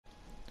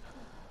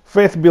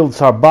Faith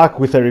builds are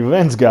back with a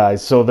revenge,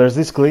 guys. So there's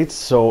this glitch.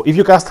 So if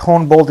you cast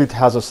Hornbolt, it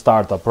has a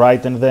startup,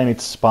 right? And then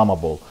it's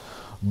spammable.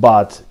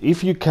 But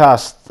if you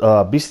cast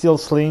Bestial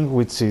Sling,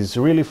 which is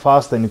really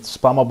fast and it's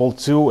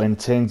spammable too, and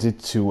change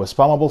it to a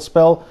spammable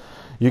spell,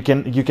 you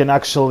can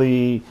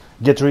actually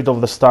get rid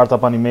of the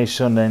startup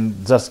animation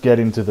and just get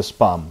into the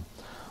spam.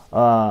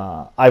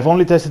 I've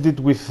only tested it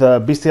with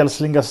Bestial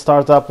Sling as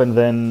startup, and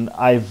then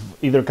I've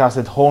either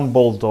casted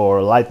Hornbolt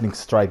or Lightning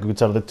Strike,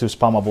 which are the two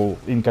spammable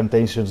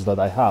incantations that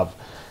I have.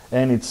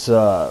 And it's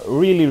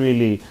really,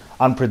 really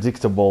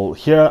unpredictable.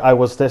 Here I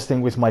was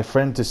testing with my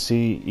friend to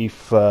see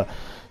if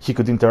he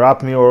could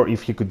interrupt me or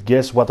if he could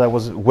guess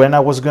when I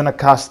was gonna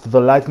cast the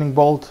Lightning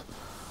Bolt.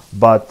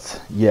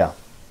 But yeah,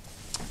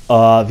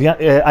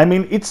 I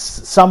mean, it's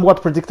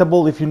somewhat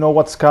predictable if you know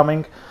what's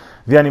coming.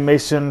 The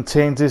animation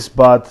changes,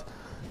 but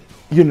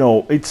you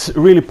know, it's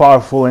really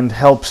powerful and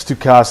helps to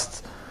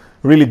cast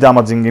really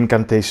damaging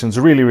incantations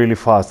really, really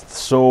fast.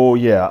 So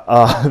yeah,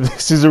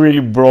 this is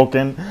really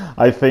broken,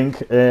 I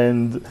think,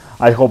 and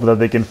I hope that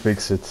they can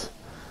fix it.